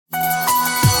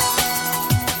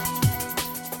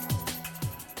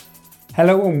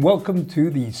Hello and welcome to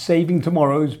the Saving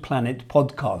Tomorrow's Planet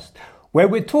podcast, where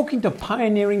we're talking to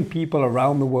pioneering people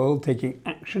around the world taking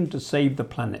action to save the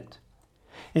planet.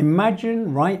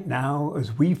 Imagine right now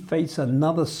as we face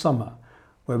another summer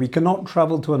where we cannot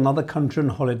travel to another country on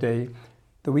holiday,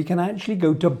 that we can actually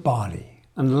go to Bali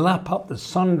and lap up the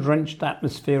sun-drenched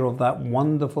atmosphere of that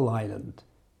wonderful island.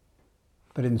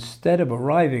 But instead of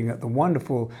arriving at the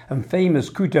wonderful and famous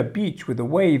Kuta beach with the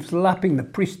waves lapping the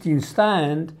pristine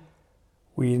sand,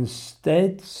 we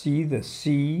instead see the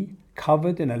sea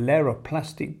covered in a layer of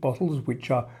plastic bottles which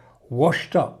are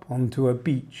washed up onto a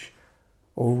beach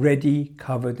already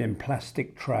covered in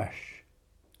plastic trash.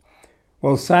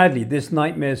 Well, sadly, this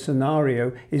nightmare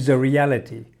scenario is a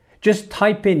reality. Just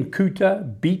type in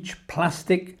Kuta beach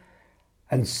plastic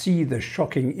and see the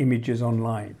shocking images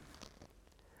online.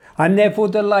 I'm therefore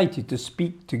delighted to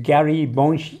speak to Gary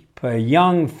Bonship, a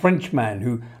young Frenchman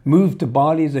who moved to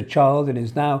Bali as a child and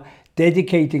is now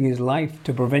dedicating his life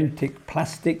to preventing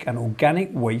plastic and organic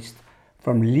waste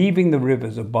from leaving the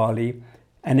rivers of Bali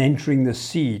and entering the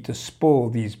sea to spoil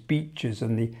these beaches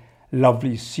and the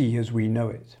lovely sea as we know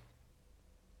it.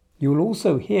 You will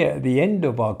also hear at the end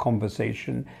of our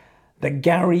conversation that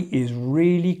Gary is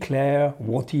really clear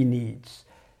what he needs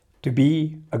to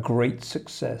be a great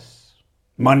success.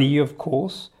 Money, of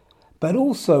course, but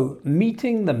also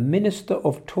meeting the Minister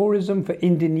of Tourism for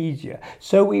Indonesia.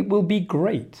 So it will be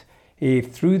great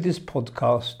if through this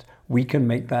podcast we can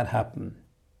make that happen.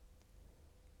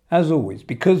 As always,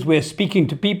 because we're speaking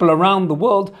to people around the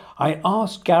world, I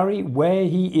asked Gary where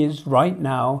he is right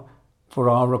now for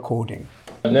our recording.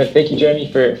 No, thank you,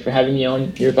 Jeremy, for having me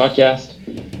on your podcast.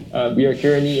 We are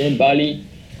currently in Bali,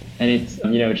 and it's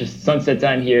just sunset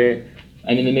time here.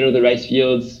 I'm in the middle of the rice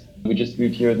fields. We just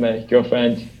moved here with my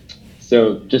girlfriend,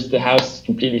 so just the house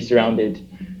completely surrounded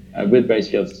with rice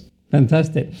fields.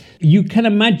 Fantastic. You can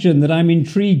imagine that I'm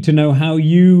intrigued to know how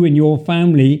you and your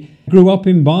family grew up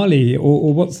in Bali,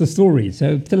 or what's the story?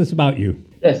 So tell us about you.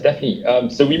 Yes, definitely.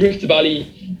 So we moved to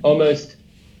Bali almost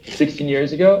 16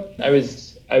 years ago. I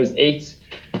was 8,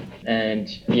 and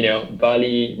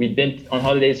Bali. We'd been on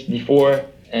holidays before,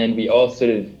 and we all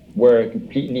sort of were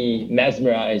completely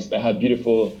mesmerized by how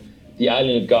beautiful the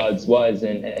Island of Gods was.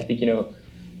 And I think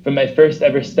from my first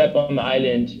ever step on the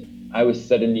island, I was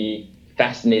suddenly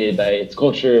fascinated by its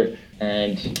culture,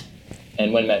 and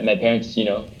when my parents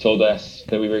told us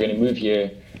that we were going to move here,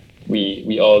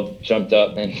 we all jumped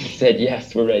up and said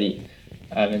yes, we're ready.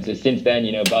 And so since then,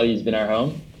 Bali has been our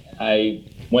home. I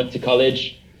went to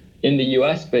college in the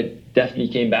US, but definitely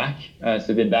came back, so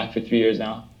I've been back for 3 years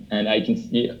now, and I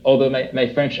can although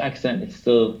my French accent is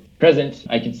still present,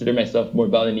 I consider myself more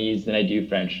Balinese than I do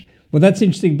French. Well, that's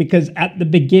interesting because at the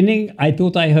beginning, I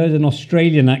thought I heard an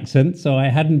Australian accent, so I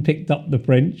hadn't picked up the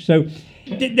French. So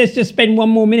let's just spend one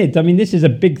more minute. I mean, this is a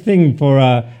big thing for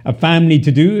a family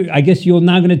to do. I guess you're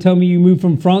now going to tell me you moved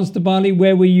from France to Bali.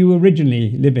 Where were you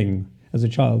originally living as a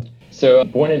child? So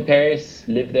born in Paris,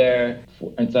 lived there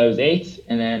until I was 8,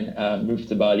 and then moved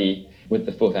to Bali with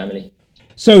the full family.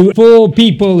 So for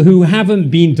people who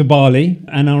haven't been to Bali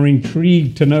and are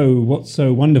intrigued to know what's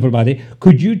so wonderful about it,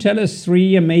 could you tell us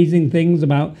 3 amazing things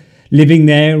about living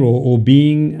there or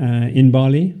being in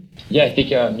Bali? Yeah, I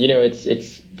think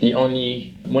it's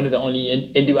one of the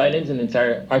only Hindu islands in the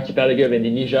entire archipelago of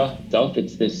Indonesia itself.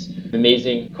 It's this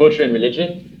amazing culture and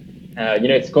religion.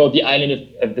 It's called the Island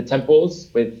of the Temples,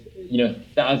 with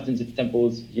thousands of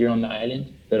temples here on the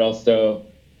island, but also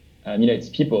its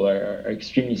people are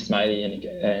extremely smiley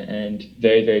and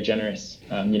very, very generous.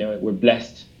 We're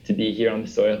blessed to be here on the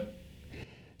soil.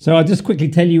 So I'll just quickly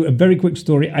tell you a very quick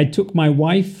story. I took my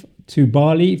wife to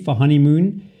Bali for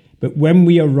honeymoon, but when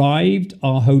we arrived,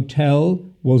 our hotel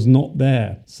was not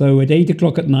there. So at 8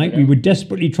 o'clock at night, we were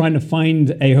desperately trying to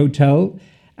find a hotel,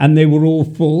 and they were all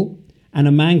full. And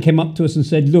a man came up to us and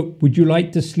said, "Look, would you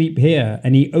like to sleep here?"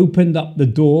 And he opened up the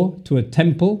door to a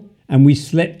temple, and we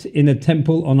slept in a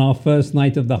temple on our first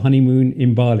night of the honeymoon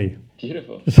in Bali.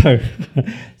 Beautiful.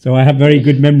 So I have very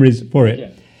good memories for it. Yeah.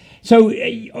 So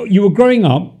you were growing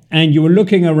up and you were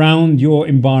looking around your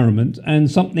environment, and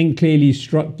something clearly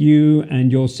struck you and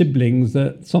your siblings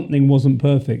that something wasn't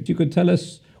perfect. You could tell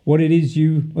us what it is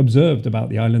you observed about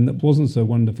the island that wasn't so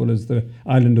wonderful as the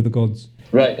Island of the Gods.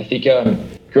 Right. I think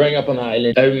growing up on the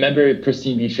island, I remember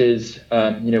pristine beaches,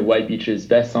 white beaches,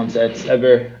 best sunsets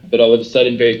ever. But all of a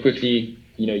sudden, very quickly,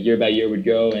 year by year would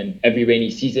go, and every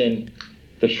rainy season,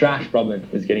 the trash problem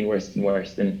was getting worse and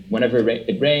worse. And whenever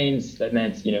it rains, that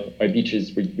meant, our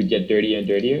beaches would get dirtier and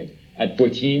dirtier. At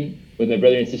 14, with my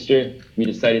brother and sister, we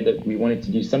decided that we wanted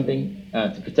to do something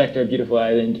to protect our beautiful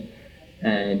island.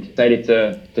 and decided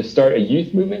to start a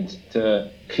youth movement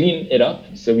to clean it up.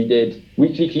 So we did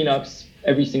weekly cleanups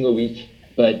every single week.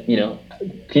 But,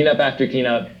 cleanup after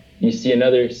cleanup, you see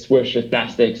another swoosh of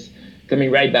plastics coming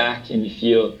right back, and you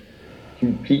feel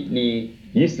completely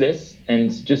useless. And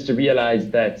just to realize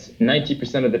that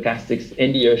 90% of the plastics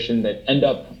in the ocean that end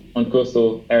up on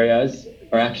coastal areas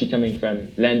are actually coming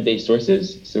from land-based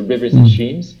sources, so rivers and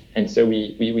streams. And so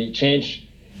we changed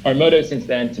our motto since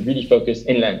then to really focus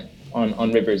inland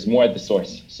on rivers, more at the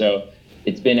source. So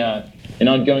it's been an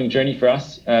ongoing journey for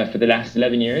us for the last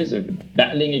 11 years of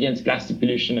battling against plastic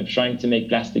pollution, of trying to make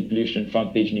plastic pollution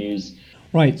front page news.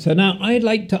 Right, so now I'd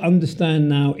like to understand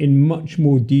now in much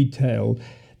more detail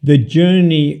the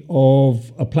journey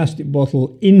of a plastic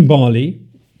bottle in Bali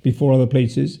before other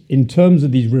places in terms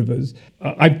of these rivers.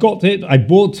 I've got it, I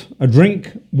bought a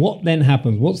drink. What then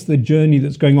happens? What's the journey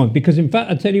that's going on? Because in fact,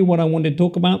 I tell you what I want to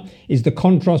talk about is the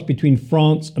contrast between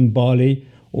France and Bali,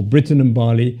 or Britain and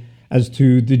Bali, as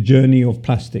to the journey of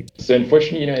plastic. So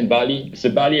unfortunately, in Bali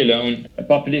alone, a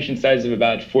population size of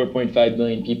about 4.5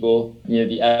 million people,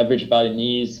 the average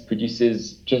Balinese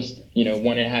produces just,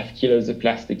 1.5 kilos of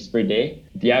plastics per day.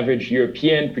 The average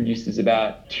European produces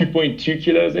about 2.2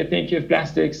 kilos, I think, of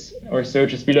plastics or so,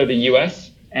 just below the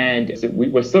US. And so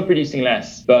we're still producing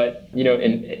less, but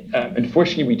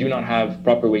unfortunately, we do not have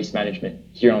proper waste management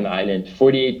here on the island.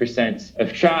 48%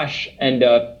 of trash end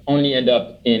up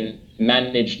in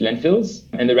managed landfills,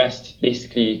 and the rest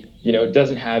basically,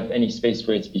 doesn't have any space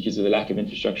for it because of the lack of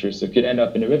infrastructure. So it could end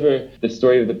up in a river. The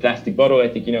story of the plastic bottle, I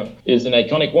think, is an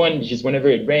iconic one, because whenever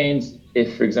it rains,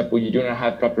 if, for example, you do not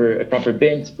have a proper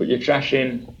bin to put your trash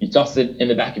in, you toss it in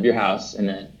the back of your house, and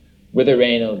then with the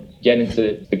rain, it'll get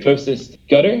into the closest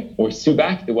gutter or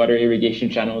subak, the water irrigation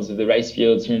channels of the rice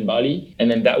fields here in Bali, and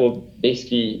then that will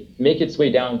basically make its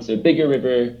way down to a bigger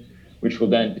river, which will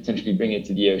then potentially bring it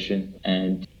to the ocean.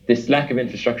 And this lack of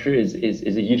infrastructure is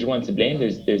a huge one to blame.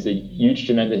 There's a huge,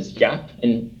 tremendous gap.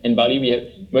 In Bali, we have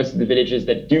most of the villages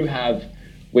that do have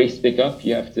waste pickup,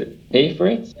 you have to pay for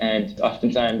it. And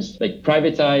oftentimes,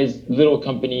 privatized little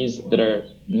companies that are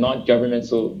not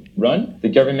governmental run. The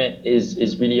government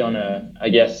is really on a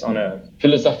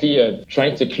philosophy of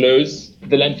trying to close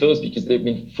the landfills because they've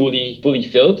been fully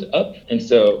filled up. And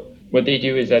so what they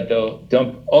do is that they'll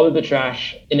dump all of the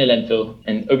trash in a landfill,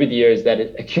 and over the years that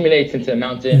it accumulates into a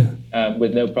mountain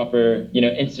with no proper,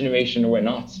 incineration or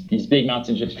whatnot. These big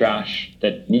mountains of trash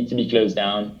that need to be closed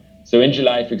down. So in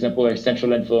July, for example, our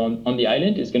central landfill on the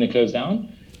island is going to close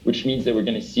down, which means that we're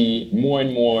going to see more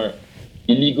and more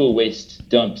illegal waste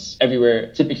dumps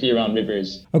everywhere, typically around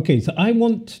rivers. Okay, so I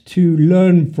want to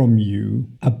learn from you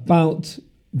about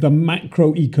the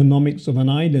macroeconomics of an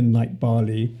island like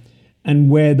Bali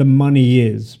and where the money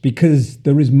is, because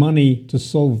there is money to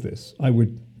solve this, I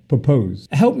would propose.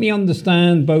 Help me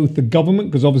understand both the government,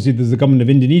 because obviously there's the government of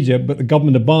Indonesia, but the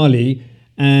government of Bali,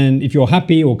 and if you're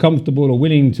happy or comfortable or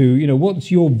willing to, what's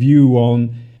your view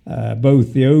on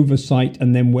both the oversight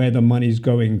and then where the money's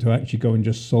going to actually go and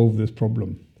just solve this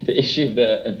problem? The issue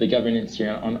of the governance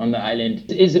here on the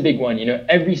island is a big one.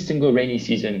 Every single rainy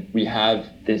season, we have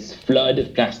this flood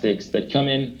of plastics that come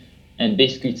in and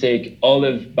basically take all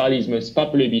of Bali's most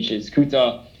popular beaches,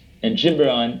 Kuta and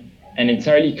Jimbaran, and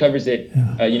entirely covers it,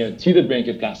 to the brink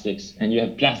of plastics. And you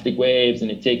have plastic waves, and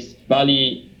it takes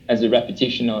Bali as a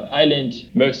reputational island,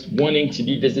 most wanting to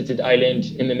be visited island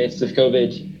in the midst of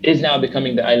COVID, is now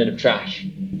becoming the island of trash.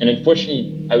 And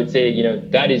unfortunately, I would say,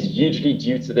 that is hugely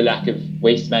due to the lack of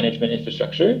waste management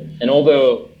infrastructure. And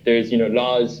although there's,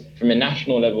 laws from a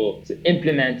national level to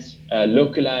implement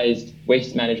localized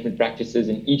waste management practices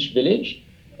in each village,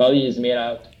 Bali is made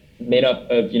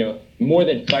up of, more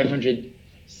than 500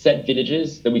 set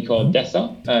villages that we call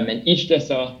desa. And each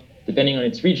desa, depending on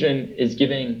its region, is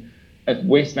giving a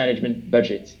waste management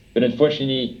budget. But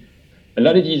unfortunately, a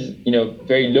lot of these,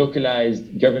 very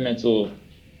localized governmental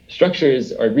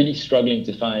structures are really struggling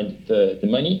to find the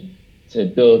money to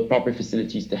build proper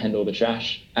facilities to handle the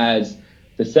trash, as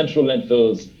the central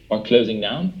landfills are closing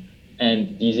down,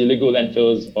 and these illegal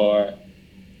landfills are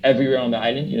everywhere on the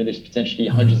island. There's potentially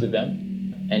hundreds of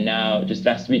them. And now, just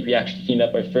last week, we actually cleaned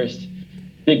up our first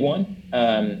big one,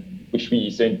 which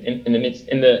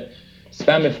in the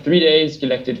span of 3 days,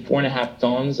 collected 4.5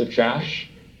 tons of trash,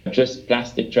 just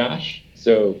plastic trash.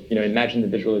 So, imagine the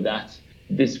visual of that.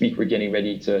 This week, we're getting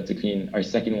ready to clean our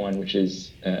second one, which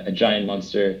is a giant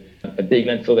monster, a big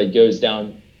landfill that goes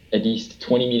down at least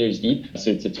 20 meters deep. So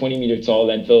it's a 20-meter tall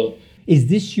landfill. Is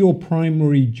this your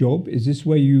primary job? Is this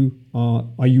where you are?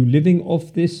 Are you living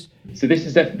off this? So this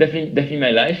is definitely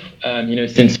my life.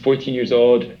 Since 14 years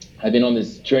old, I've been on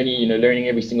this journey, learning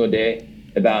every single day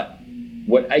about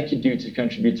what I could do to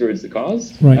contribute towards the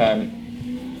cause. Right.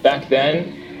 Back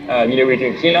then, we were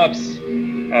doing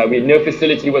cleanups. We had no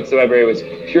facility whatsoever. It was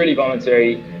purely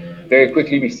voluntary. Very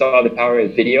quickly, we saw the power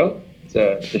of video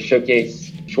to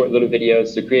showcase short little videos.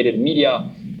 So created a media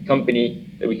company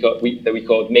that we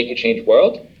called Make a Change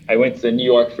World. I went to New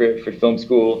York for film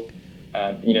school.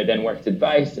 Then worked at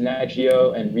Vice and Nat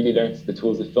Geo and really learned the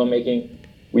tools of filmmaking.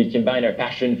 We combined our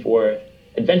passion for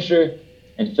adventure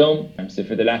and film. So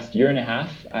for the last year and a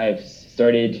half, I've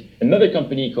started another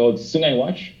company called Sungai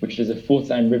Watch, which is a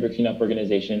full-time river cleanup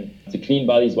organization to clean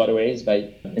Bali's waterways by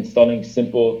installing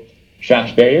simple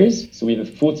trash barriers. So we have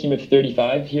a full team of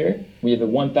 35 here. We have a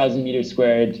 1,000 meters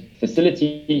squared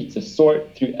facility to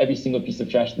sort through every single piece of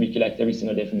trash that we collect every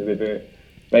single day from the river.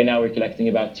 Right now, we're collecting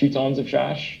about 2 tons of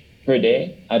trash per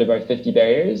day out of our 50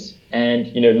 barriers,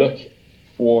 and look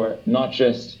for not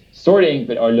just sorting,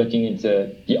 but are looking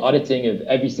into the auditing of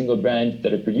every single brand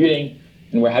that are polluting.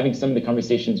 And we're having some of the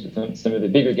conversations with some of the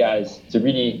bigger guys to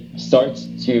really start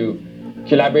to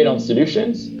collaborate on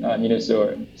solutions,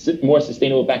 so more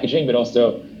sustainable packaging, but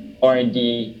also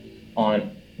R&D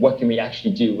on what can we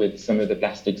actually do with some of the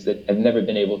plastics that have never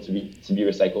been able to be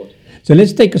recycled. So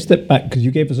let's take a step back, because you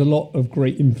gave us a lot of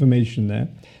great information there.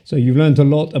 So you've learned a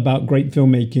lot about great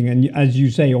filmmaking. And as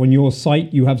you say, on your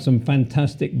site, you have some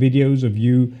fantastic videos of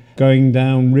you going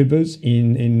down rivers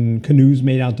in canoes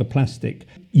made out of plastic.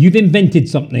 You've invented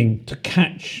something to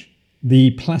catch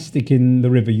the plastic in the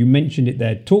river. You mentioned it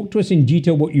there. Talk to us in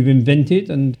detail what you've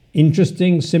invented, and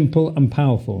interesting, simple and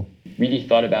powerful. Really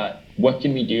thought about what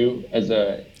can we do as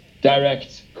a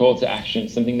direct call to action,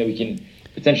 something that we can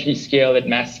potentially scale at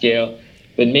mass scale,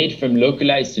 but made from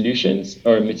localized solutions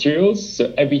or materials.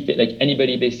 So everything, like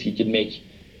anybody basically could make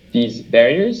these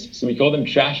barriers. So we call them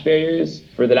trash barriers.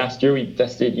 For the last year, we've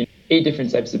tested 8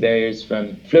 different types of barriers,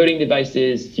 from floating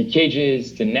devices to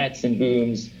cages to nets and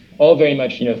booms, all very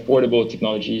much affordable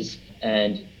technologies.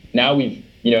 And now we've,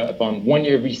 upon 1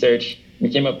 year of research, we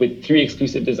came up with 3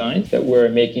 exclusive designs that we're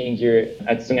making here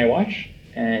at Sungai Watch.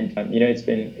 And it's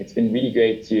been really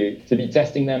great to be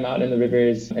testing them out in the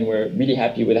rivers, and we're really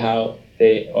happy with how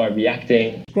they are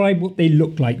reacting. Describe what they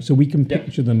look like so we can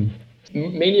picture them.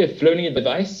 Mainly a floating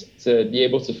device to be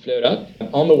able to float up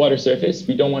on the water surface.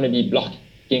 We don't want to be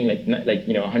blocking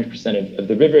 100% of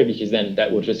the river, because then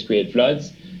that will just create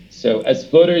floods. So as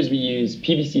floaters, we use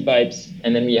PVC pipes,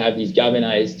 and then we have these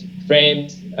galvanized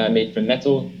frames made from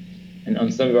metal. And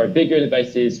on some of our bigger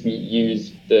devices, we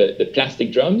use the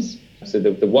plastic drums. So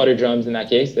the water drums in that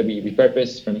case that we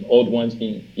repurpose from old ones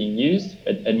being used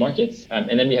at markets.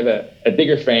 And then we have a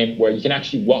bigger frame where you can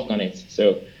actually walk on it.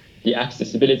 So the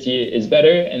accessibility is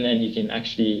better, and then you can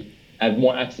actually have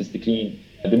more access to clean.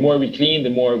 The more we clean,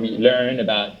 the more we learn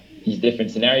about these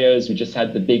different scenarios. We just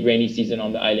had the big rainy season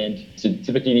on the island. So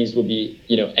typically these will be,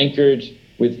 anchored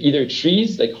with either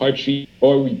trees, like hard trees,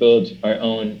 or we build our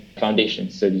own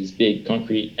foundations. So these big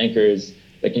concrete anchors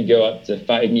that can go up to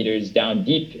 5 meters down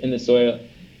deep in the soil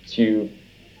to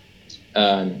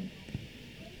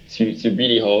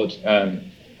really hold,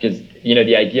 because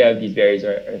the idea of these barriers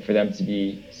are for them to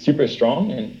be super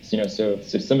strong, and so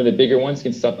some of the bigger ones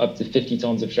can stop up to 50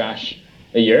 tons of trash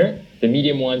a year. The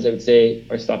medium ones, I would say,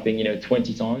 are stopping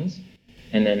 20 tons,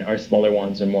 and then our smaller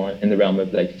ones are more in the realm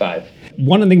of like 5.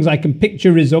 One of the things I can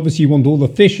picture is obviously you want all the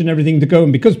fish and everything to go,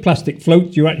 and because plastic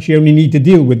floats, you actually only need to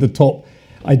deal with the top,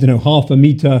 half a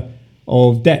meter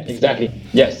of depth. Exactly.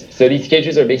 Yes. So these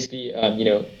cages are basically,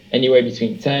 anywhere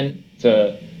between 10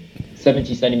 to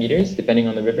 70 centimeters, depending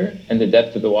on the river and the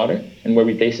depth of the water and where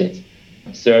we place it.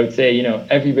 So I would say,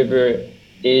 every river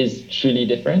is truly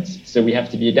different. So we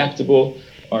have to be adaptable.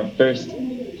 Our first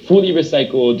fully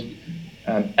recycled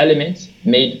element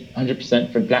made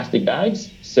 100% from plastic bags.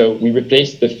 So we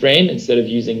replaced the frame. Instead of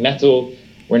using metal,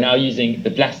 we're now using the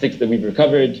plastics that we've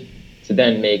recovered to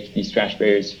then make these trash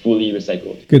barriers fully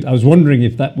recycled. Good. I was wondering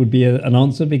if that would be an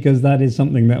answer, because that is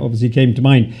something that obviously came to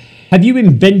mind. Have you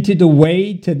invented a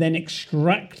way to then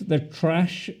extract the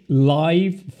trash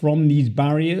live from these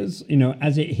barriers?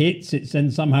 As it hits, it's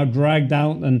then somehow dragged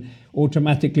out and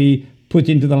automatically put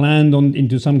into the land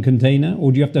into some container,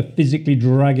 or do you have to physically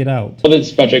drag it out? Well,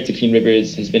 this project to clean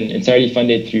rivers has been entirely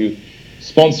funded through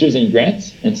sponsors and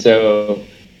grants, and so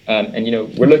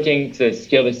we're looking to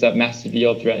scale this up massively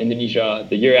all throughout Indonesia.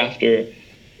 The year after,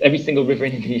 every single river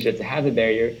in Indonesia to have a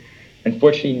barrier,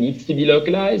 unfortunately, needs to be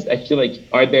localized. I feel like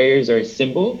our barriers are a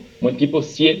symbol. When people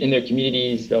see it in their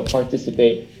communities, they'll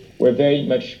participate. We're very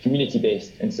much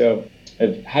community-based, and so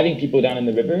of having people down in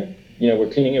the river, we're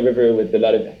cleaning a river with a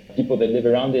lot of people that live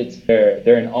around it.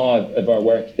 They're in awe of our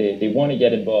work. They want to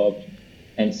get involved,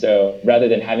 and so rather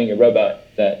than having a robot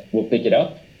that will pick it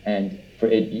up and for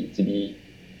it to be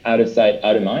out of sight,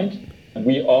 out of mind.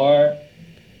 We are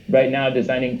right now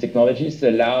designing technologies to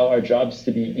allow our jobs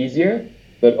to be easier,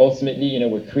 but ultimately,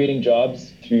 we're creating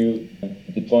jobs through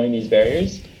deploying these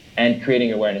barriers and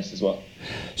creating awareness as well.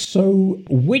 So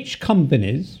which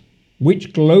companies,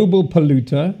 which global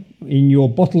polluter in your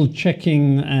bottle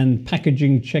checking and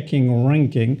packaging checking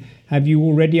ranking have you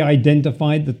already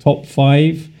identified the top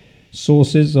 5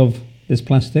 sources of this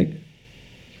plastic?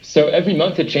 So every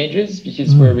month it changes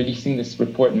because we're releasing this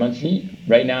report monthly.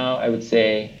 Right now, I would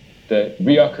say the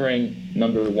reoccurring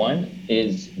number 1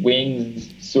 is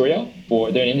Wings Surya.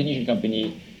 They're an Indonesian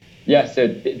company. Yeah, so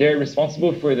they're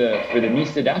responsible for the mie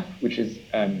sedap, which is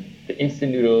the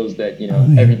instant noodles that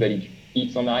everybody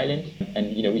eats on the island,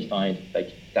 and we find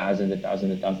like thousands and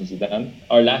thousands and thousands of them.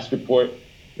 Our last report,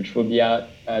 which will be out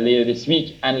later this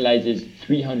week, analyzes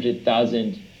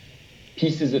 300,000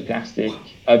 pieces of plastic,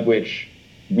 of which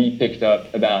we picked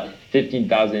up about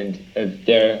 15,000 of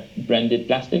their branded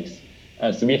plastics.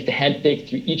 So we have to handpick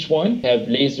through each one, have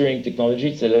lasering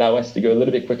technology to allow us to go a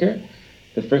little bit quicker.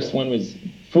 The first one was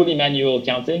fully manual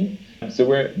counting. So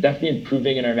we're definitely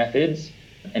improving in our methods,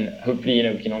 and hopefully,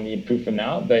 we can only improve from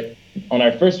now. But on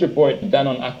our first report,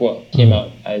 Danone Aqua came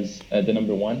out as the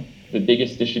number 1, the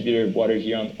biggest distributor of water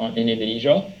here in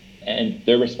Indonesia. And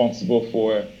they're responsible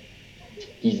for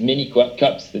these mini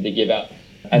cups that they give out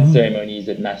at ceremonies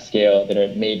at mass scale that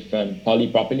are made from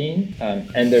polypropylene,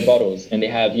 and their bottles. And they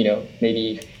have,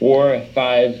 maybe 4 or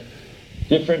 5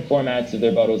 different formats of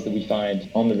their bottles that we find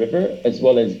on the river, as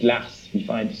well as glass. We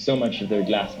find so much of their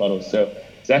glass bottles. So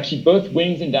actually both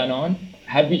Wings and Danone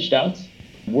have reached out.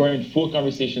 We're in full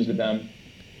conversations with them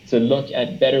to look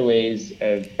at better ways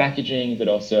of packaging, but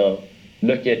also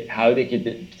look at how they could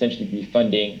potentially be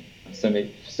funding some of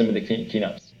the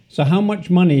cleanups. So how much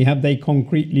money have they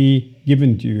concretely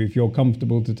given to you, if you're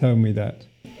comfortable to tell me that?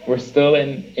 We're still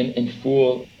in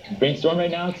full brainstorm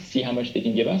right now to see how much they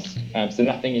can give us. So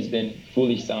nothing has been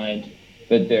fully signed,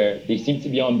 but they seem to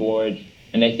be on board.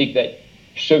 And I think that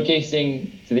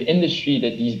showcasing to the industry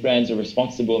that these brands are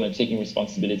responsible and taking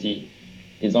responsibility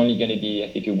is only going to be,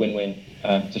 I think, a win-win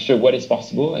to show what is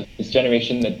possible. This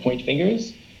generation that point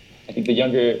fingers, I think the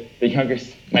younger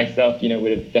myself,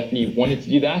 would have definitely wanted to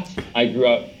do that. I grew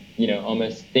up,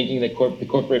 almost thinking that the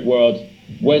corporate world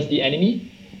was the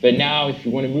enemy. But now, if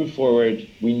we want to move forward,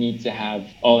 we need to have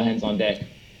all hands on deck,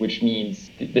 which means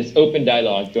this open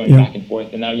dialogue going back and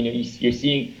forth. And now, you're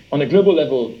seeing on a global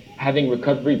level, having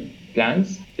recovery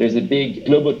plans. There's a big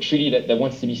global treaty that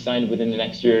wants to be signed within the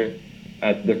next year.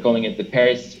 They're calling it the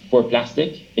Paris for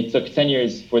Plastic. It took 10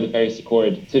 years for the Paris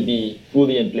Accord to be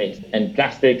fully in place. And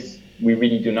plastics, we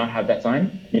really do not have that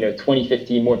time.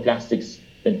 2050, more plastics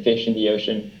than fish in the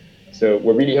ocean. So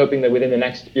we're really hoping that within the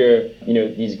next year,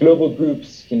 these global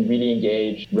groups can really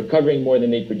engage, recovering more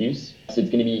than they produce. So it's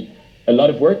going to be a lot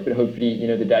of work, but hopefully,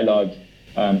 the dialogue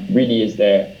really is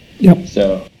there. Yep.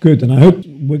 So good. And I hope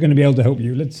we're going to be able to help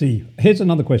you. Let's see. Here's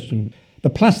another question. The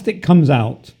plastic comes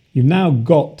out. You've now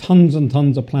got tons and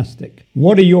tons of plastic.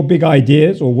 What are your big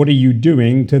ideas, or what are you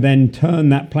doing to then turn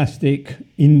that plastic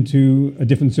into a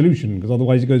different solution? Because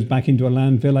otherwise it goes back into a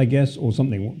landfill, I guess, or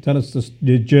something. Tell us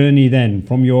the journey then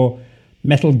from your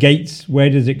metal gates. Where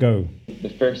does it go? The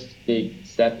first big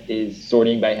step is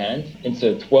sorting by hand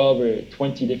into 12 or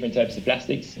 20 different types of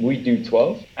plastics. We do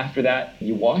 12. After that,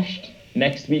 you washed.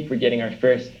 Next week, we're getting our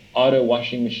first auto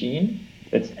washing machine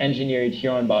that's engineered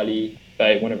here on Bali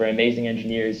by one of our amazing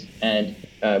engineers, and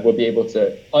we'll be able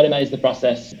to automate the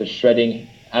process. The shredding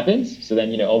happens, so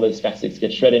then all those plastics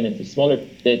get shredded into smaller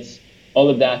bits. All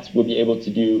of that we'll be able to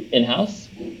do in-house,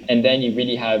 and then you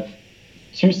really have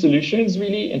 2 solutions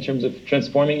really in terms of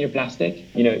transforming your plastic.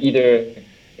 Either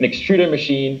an extruder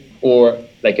machine or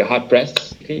like a hot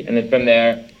press. Okay? And then from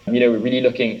there, we're really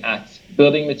looking at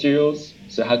building materials.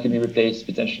 So how can we replace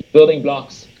potentially building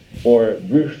blocks or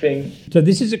roofing? So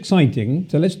this is exciting.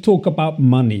 So let's talk about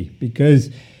money, because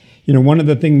one of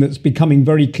the things that's becoming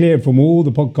very clear from all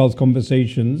the podcast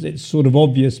conversations, it's sort of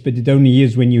obvious, but it only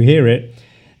is when you hear it,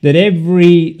 that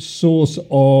every source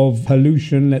of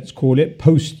pollution, let's call it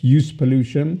post-use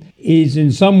pollution, is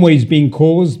in some ways being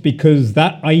caused because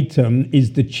that item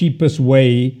is the cheapest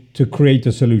way to create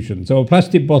a solution. So a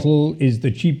plastic bottle is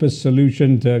the cheapest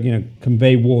solution to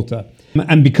convey water.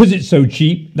 And because it's so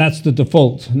cheap, that's the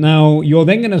default. Now, you're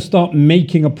then going to start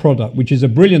making a product, which is a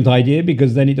brilliant idea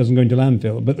because then it doesn't go into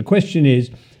landfill. But the question is,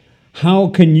 how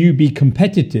can you be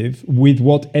competitive with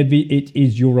whatever it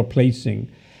is you're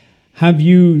replacing? Have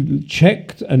you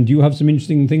checked, and do you have some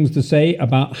interesting things to say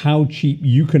about how cheap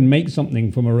you can make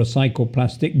something from a recycled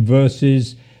plastic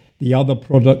versus the other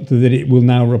product that it will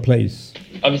now replace?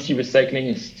 Obviously, recycling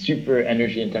is super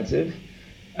energy intensive.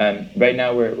 Right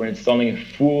now, we're installing a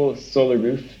full solar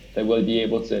roof that will be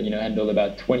able to handle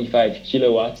about 25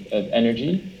 kilowatts of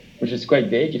energy, which is quite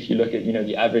big. If you look at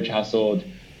the average household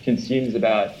consumes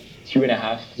about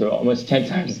 2.5, so almost 10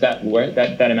 times that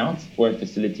amount for a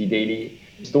facility daily.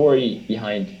 The story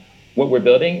behind what we're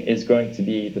building is going to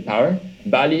be the power.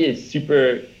 Bali is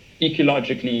super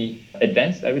ecologically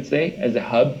advanced, I would say, as a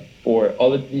hub for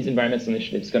all of these environmental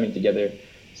initiatives coming together.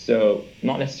 So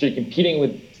not necessarily competing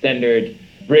with standard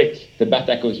brick, the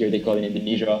batako here they call it in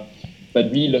Indonesia, but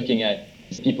really looking at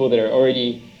people that are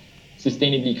already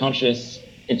sustainably conscious.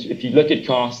 If you look at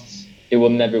costs, it will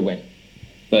never win.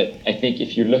 But I think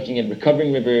if you're looking at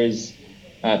recovering rivers,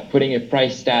 putting a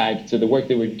price tag to the work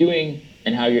that we're doing,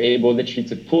 and how you're able literally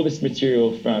to pull this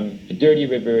material from a dirty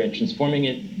river and transforming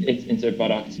it into a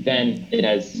product, then it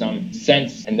has some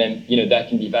sense. And then, that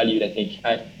can be valued, I think,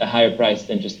 at a higher price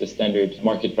than just the standard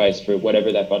market price for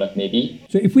whatever that product may be.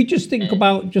 So if we just think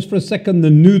about, just for a second,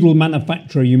 the noodle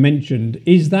manufacturer you mentioned,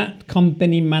 is that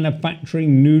company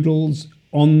manufacturing noodles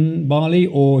on Bali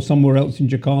or somewhere else in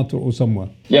Jakarta or somewhere?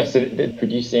 Yeah, so they're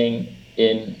producing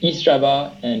in East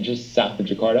Java and just south of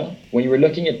Jakarta. When you were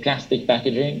looking at plastic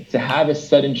packaging, to have a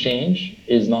sudden change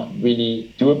is not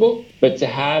really doable, but to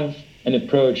have an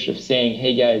approach of saying,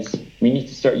 hey guys, we need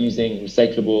to start using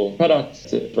recyclable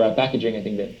products for our packaging, I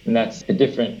think that's a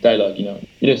different dialogue.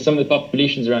 Some of the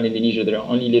populations around Indonesia that are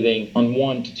only living on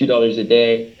 $1 to $2 a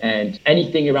day, and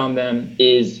anything around them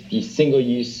is the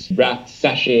single-use wrapped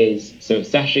sachets. So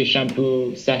sachet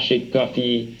shampoo, sachet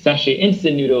coffee, sachet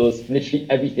instant noodles, literally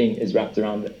everything is wrapped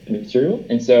around the material.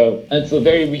 And so until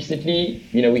very recently,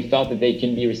 we thought that they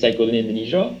can be recycled in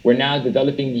Indonesia. We're now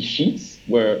developing these sheets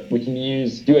where we can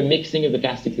do a mixing of the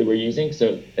plastics that we're using.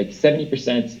 So like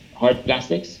 70% hard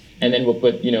plastics. And then we'll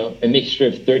put, a mixture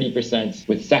of 30%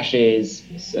 with sachets,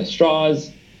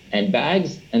 straws, and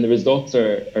bags. And the results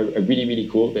are really, really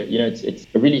cool. It's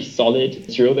a really solid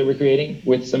material that we're creating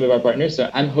with some of our partners.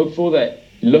 So I'm hopeful that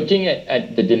looking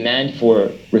at the demand for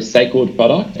recycled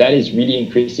product, that is really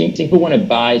increasing. People want to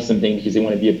buy something because they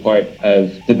want to be a part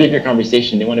of the bigger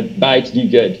conversation. They want to buy to do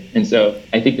good. And so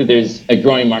I think that there's a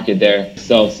growing market there to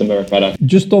sell some of our products.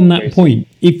 Just on that point,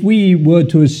 if we were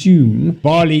to assume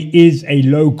Bali is a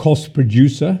low-cost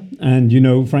producer, and,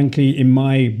 frankly, in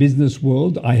my business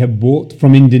world, I have bought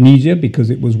from Indonesia because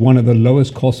it was one of the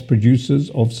lowest cost producers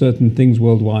of certain things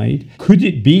worldwide. Could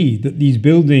it be that these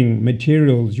building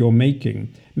materials you're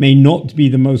making may not be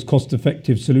the most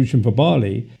cost-effective solution for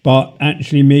Bali, but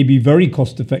actually may be very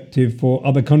cost-effective for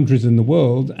other countries in the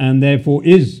world, and therefore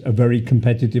is a very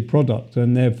competitive product,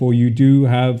 and therefore you do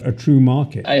have a true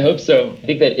market? I hope so. I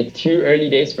think that it's too early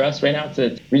days for us right now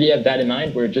to really have that in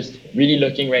mind. We're just really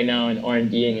looking right now and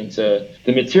R&Ding into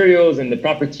the materials and the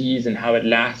properties and how it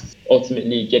lasts,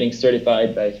 ultimately getting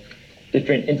certified by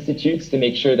different institutes to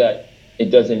make sure that it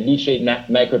doesn't leachate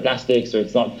microplastics or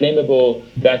it's not flammable.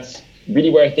 That's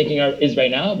really where our thinking is right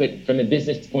now. But from a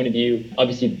business point of view,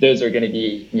 obviously those are going to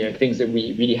be things that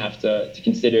we really have to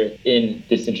consider in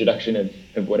this introduction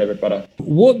of whatever product.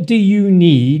 What do you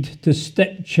need to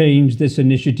step change this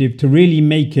initiative to really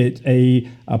make it a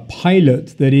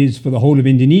pilot that is for the whole of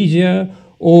Indonesia,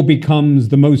 or becomes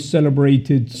the most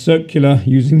celebrated circular,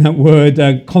 using that word,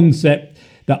 concept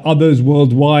that others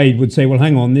worldwide would say, well,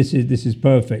 hang on, this is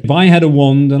perfect. If I had a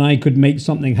wand and I could make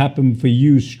something happen for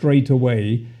you straight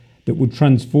away that would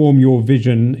transform your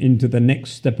vision into the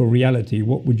next step of reality,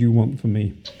 what would you want from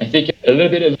me? I think a little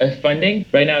bit of funding.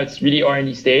 Right now, it's really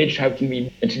R&D stage. How can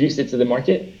we introduce it to the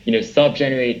market?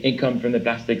 Self-generate income from the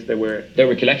plastics that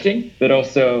we're collecting, but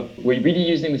also we're really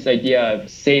using this idea of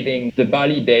saving the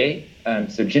Bali Bay.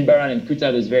 So Jimbaran and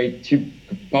Kuta, those two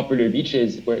popular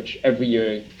beaches, which every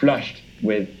year flushed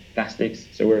with plastics.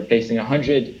 So we're placing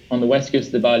 100 on the west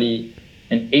coast of Bali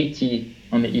and 80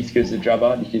 on the east coast of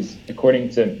Java, because according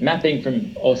to mapping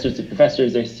from all sorts of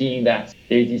professors, they're seeing that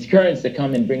there's these currents that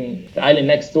come and bring the island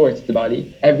next door to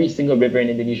Bali. Every single river in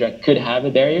Indonesia could have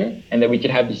a barrier, and that we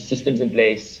could have these systems in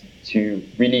place to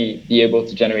really be able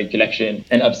to generate collection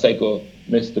and upcycle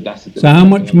most of the plastic. So how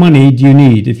much money do you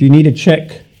need? If you need a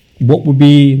check, what would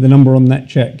be the number on that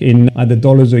check in either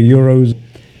dollars or euros?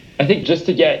 I think just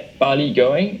to get Bali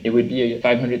going, it would be a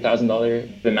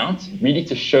 $500,000 amount, really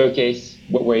to showcase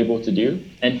what we're able to do.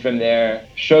 And from there,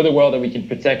 show the world that we can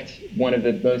protect one of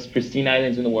the most pristine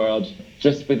islands in the world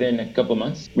just within a couple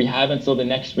months. We have until the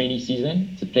next rainy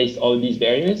season to place all of these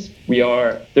barriers. We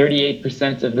are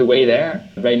 38% of the way there.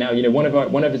 Right now, one of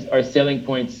our selling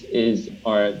points is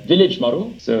our village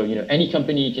model. So, any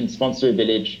company can sponsor a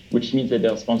village, which means that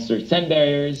they'll sponsor 10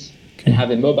 barriers. and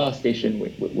have a mobile station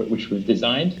which we've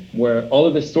designed, where all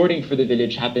of the sorting for the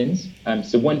village happens.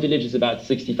 So one village is about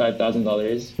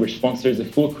 $65,000, which sponsors a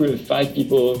full crew of 5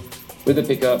 people with a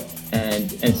pickup.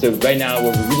 And so right now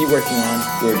what we're really working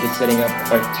on, we're just setting up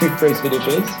our 2 first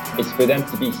villages. It's for them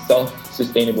to be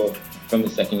self-sustainable from the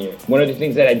second year. One of the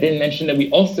things that I didn't mention that we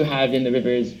also have in the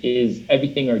rivers is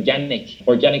everything organic.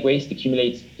 Organic waste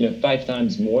accumulates 5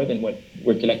 times more than what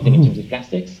we're collecting in terms of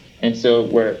plastics. And so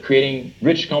we're creating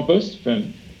rich compost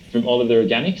from all of the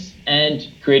organics and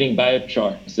creating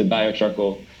biochar, so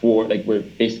biocharcoal we're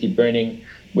basically burning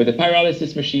with a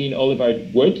pyrolysis machine all of our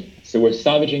wood. So we're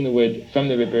salvaging the wood from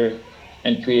the river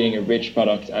and creating a rich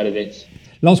product out of it.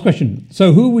 Last question.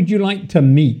 So who would you like to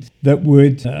meet that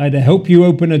would either help you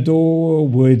open a door,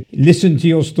 would listen to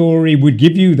your story, would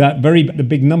give you that the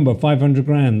big number, 500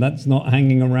 grand? That's not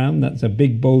hanging around. That's a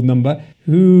big, bold number.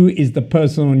 Who is the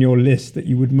person on your list that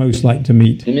you would most like to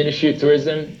meet? The Ministry of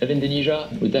Tourism of Indonesia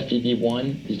would definitely be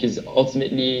one, because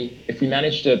ultimately, if we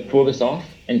manage to pull this off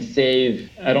and save,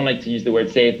 I don't like to use the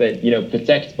word save, but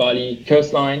protect Bali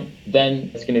coastline, then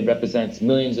it's going to represent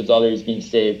millions of dollars being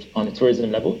saved on a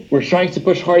tourism level. We're trying to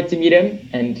push hard to meet him,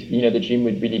 and the dream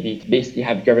would really be to basically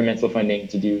have governmental funding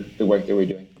to do the work that we're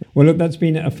doing. Well, look, that's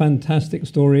been a fantastic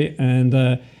story,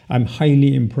 and I'm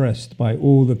highly impressed by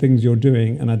all the things you're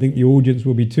doing, and I think the audience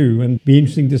will be too. And be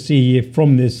interesting to see if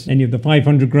from this any of the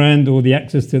 500 grand or the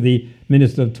access to the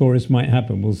Minister of Tourists might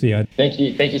happen. We'll see. Thank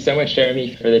you so much,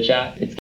 Jeremy, for the chat. It's